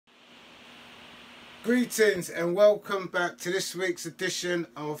Greetings and welcome back to this week's edition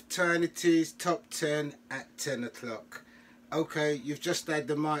of Tiny T's Top 10 at 10 o'clock. Okay, you've just had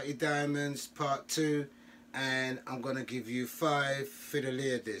the Mighty Diamonds Part 2 and I'm going to give you 5 for the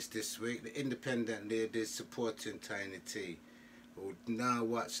ladies this week, the independent ladies supporting Tiny T. Who now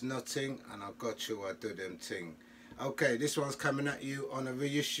watch nothing and I got you, I do them thing. Okay, this one's coming at you on a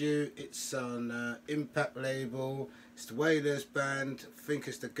reissue. It's on Impact label. It's the Wailers band. I think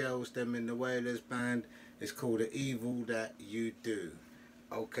it's the girls them in the Wailers band. It's called The Evil That You Do.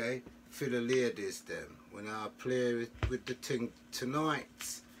 Okay, for the ladies them. When I play with the thing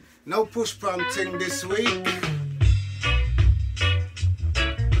tonight. No push prom thing this week.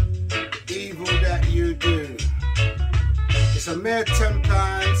 Evil That You Do. It's a mere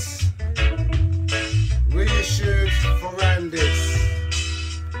 £10. Reissued for Randy's.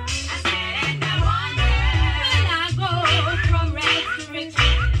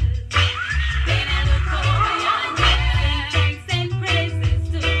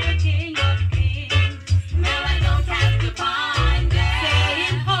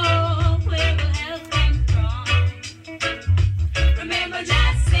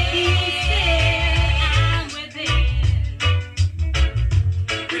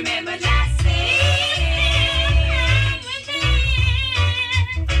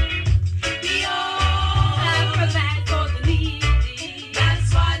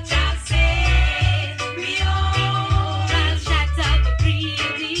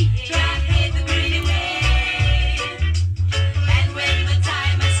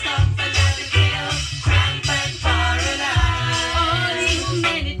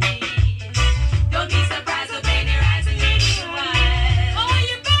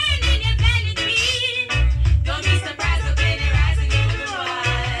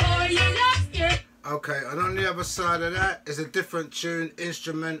 Okay, and on the other side of that is a different tune,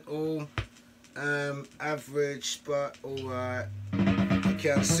 instrumental, average, but alright. You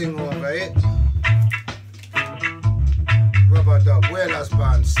can sing over it. Rubber Dub, Wailers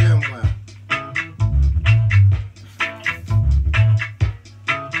band, same way.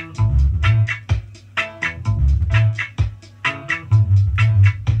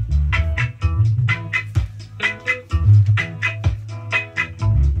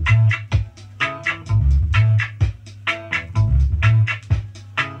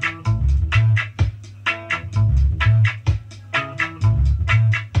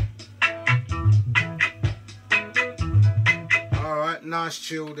 Nice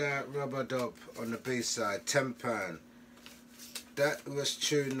chilled out Rubber Dub on the B-side, £10. That was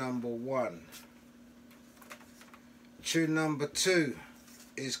tune number 1. Tune number 2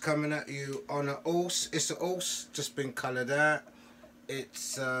 is coming at you on a Ulse. It's a Ulse, just been coloured out.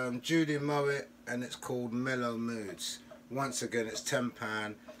 It's Judy Mowat and it's called Mellow Moods. Once again it's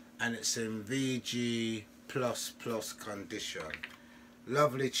 £10 and it's in VG++ condition.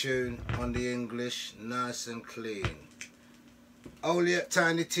 Lovely tune on the English, nice and clean. Only at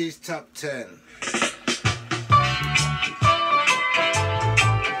Tiny T's Top 10.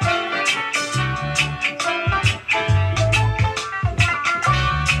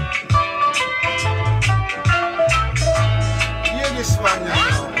 Yeah, this one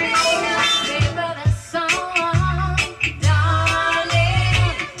now.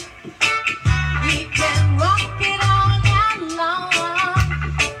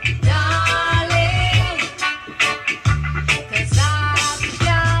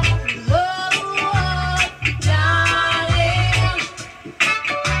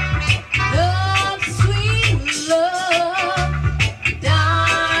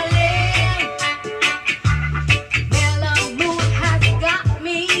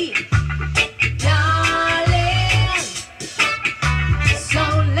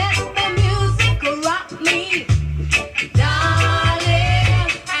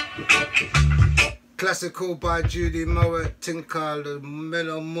 Classical by Judy Mowat, thing called the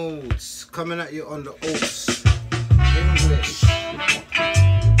Mellow Moods. Coming at you on the Ulse. English.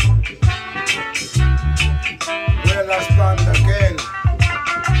 Wailers band again.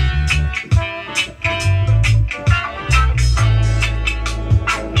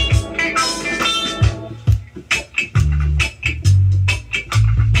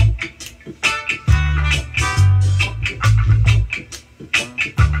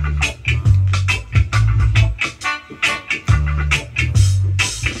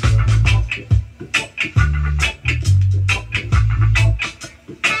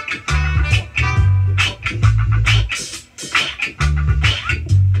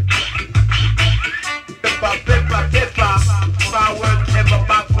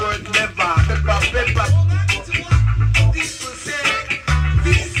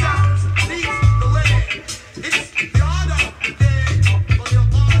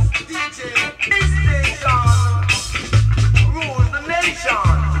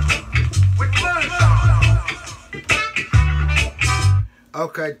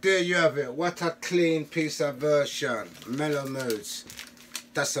 Okay, there you have it. What a clean piece of version. Mellow Moods.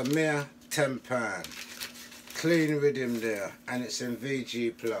 That's a mere £10. Clean rhythm there, and it's in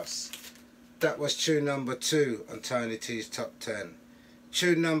VG+. That was tune number 2 on Tiny T's Top 10.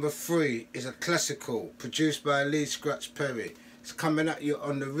 Tune number 3 is a classical produced by Lee Scratch Perry. It's coming at you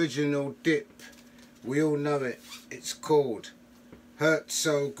on the original dip. We all know it. It's called Hurt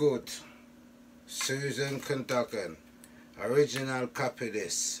So Good. Susan Cadogan. Original copy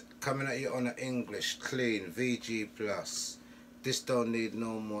this. Coming at you on the English, clean, VG+. This don't need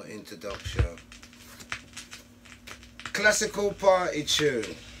no more introduction. Classical party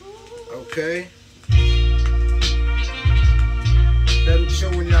tune. Okay? Them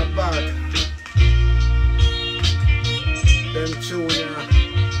tune ya bad. Them tune ya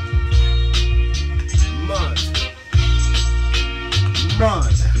mud.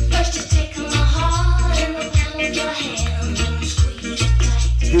 Mud. First you take my heart in the palm of your hand and squeeze it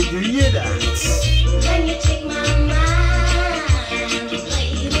tight. Did you hear that? Then you take my mind and play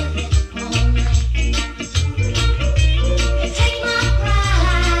with it all night. You take my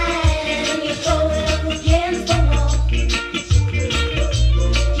pride and you throw it up against the wall. You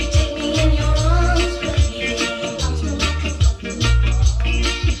take me in your arms, baby, and bounce me like a bubbling ball.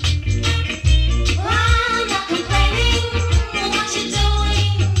 Well, I'm not complaining on what you're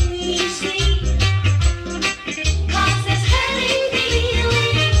doing, you see. 'Cause this hurting feeling you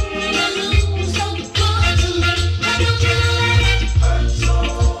lose so good to me. But don't you know that it hurts so?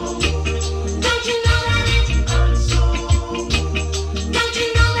 Don't you know that it hurts so? Don't you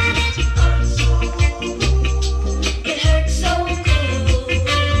know that it hurts so? It hurts so good.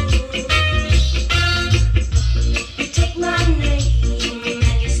 You take my name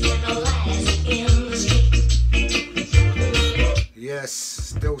and you scandalize it in the street. Yes,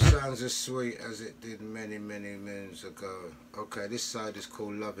 still sounds as sweet as it did many, many moons ago. Okay, this side is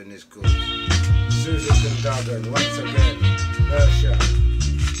called Loving Is Good. Susan Cadogan, once again, Ursha.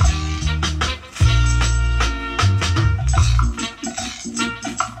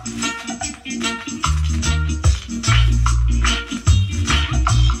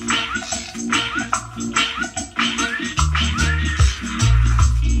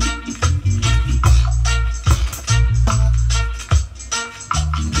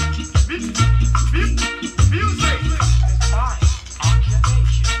 Music is my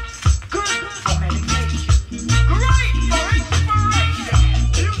occupation. Good for meditation. Great for inspiration.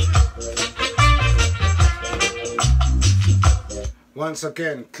 Once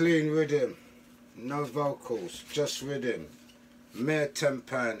again, clean rhythm. No vocals, just rhythm. Mere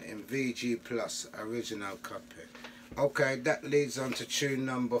 £10 in VG+, original copy. Okay, that leads on to tune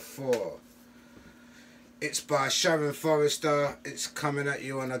number 4. It's by Sharon Forrester. It's coming at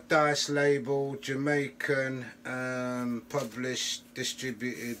you on a Dice label, Jamaican, published,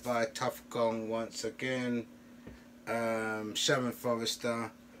 distributed by Tough Gong once again. Sharon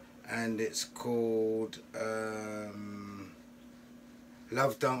Forrester, and it's called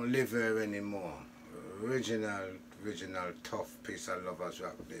Love Don't Live Here Anymore. Original tough piece of lovers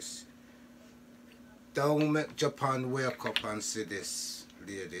rap this. Don't make Japan wake up and see this,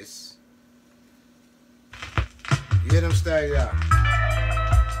 ladies. You hear them style, yeah?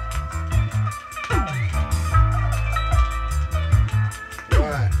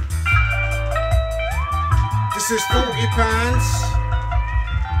 Right. This is 40 pounds.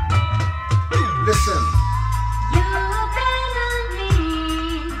 Listen. You abandoned me,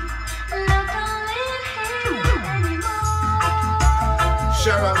 love don't live here anymore.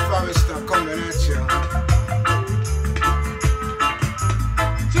 Sharon Forrester coming at you.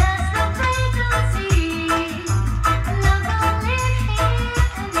 Just a vacancy, love don't live here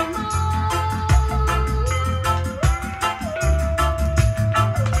anymore.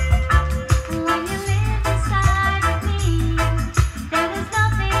 When you live inside of me, there is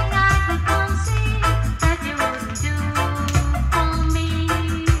nothing I could conceive that you wouldn't do for me.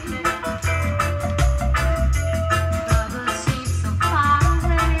 Trouble seems so far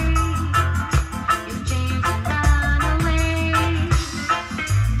away. You've changed and run away.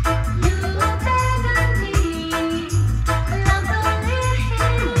 You abandoned me. Love don't live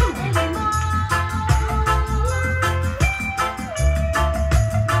here anymore.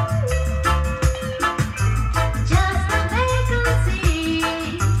 Just a vacancy.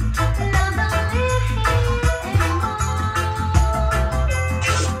 Love don't live here anymore.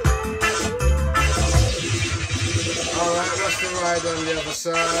 Alright, what's the ride on the other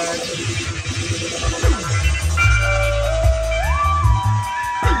side?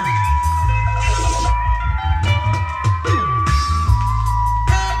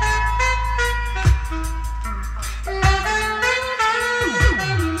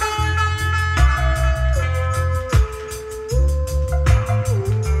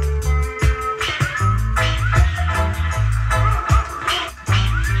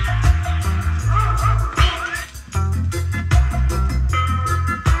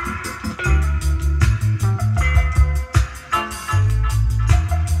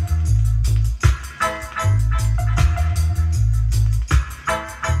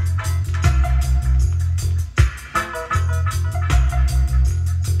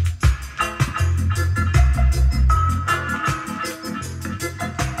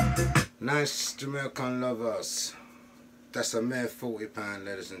 nice Jamaican lovers. That's a mere £40,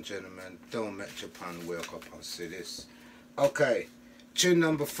 ladies and gentlemen. Don't make Japan wake up and see this. Okay, tune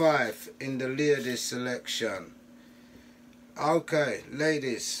number 5 in the ladies selection. Okay,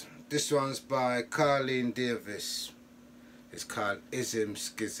 ladies, this one's by Carleen Davis. It's called Ism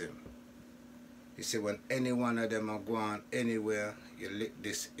Schism. You see, when any one of them are going anywhere, you lick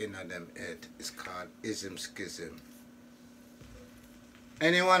this in of them head. It's called Ism Schism.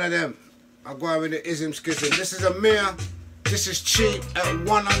 Any one of them are going with the Ism Schism. This is a mere, this is cheap at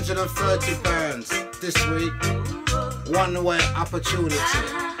 £130 this week. One way opportunity.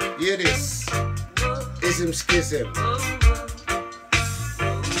 Hear this. Ism Schism.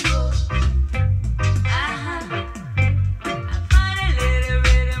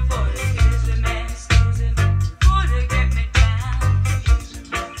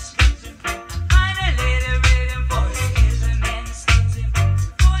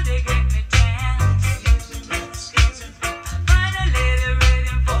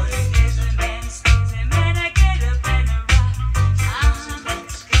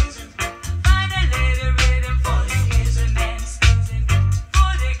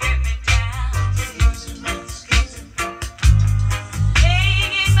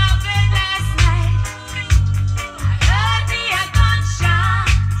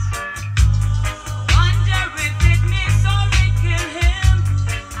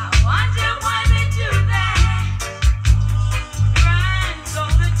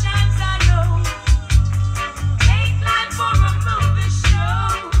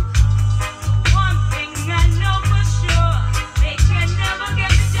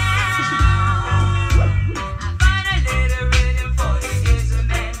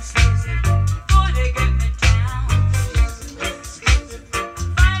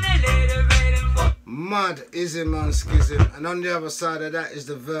 Mad Ism and Schism, and on the other side of that is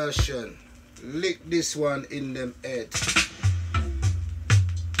the version. Lick this one in them head.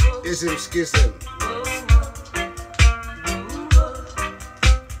 Ism Schism.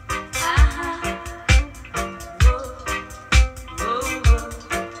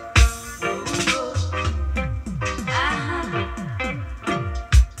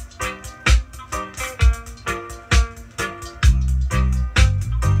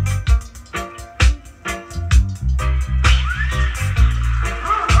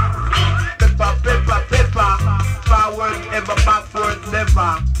 Ever backward,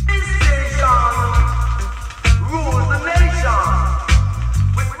 never. This nation rules the nation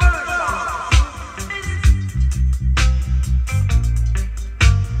with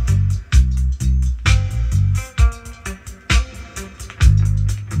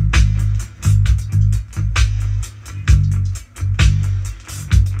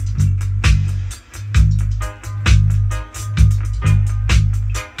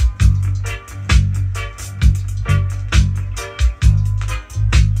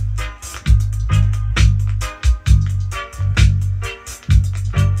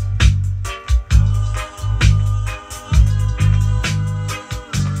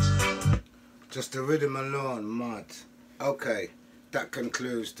Just the rhythm alone, mad. Okay, that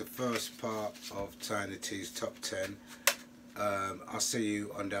concludes the first part of Tiny T's Top 10. I'll see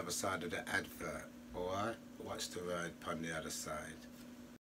you on the other side of the advert, alright? Watch the ride on the other side.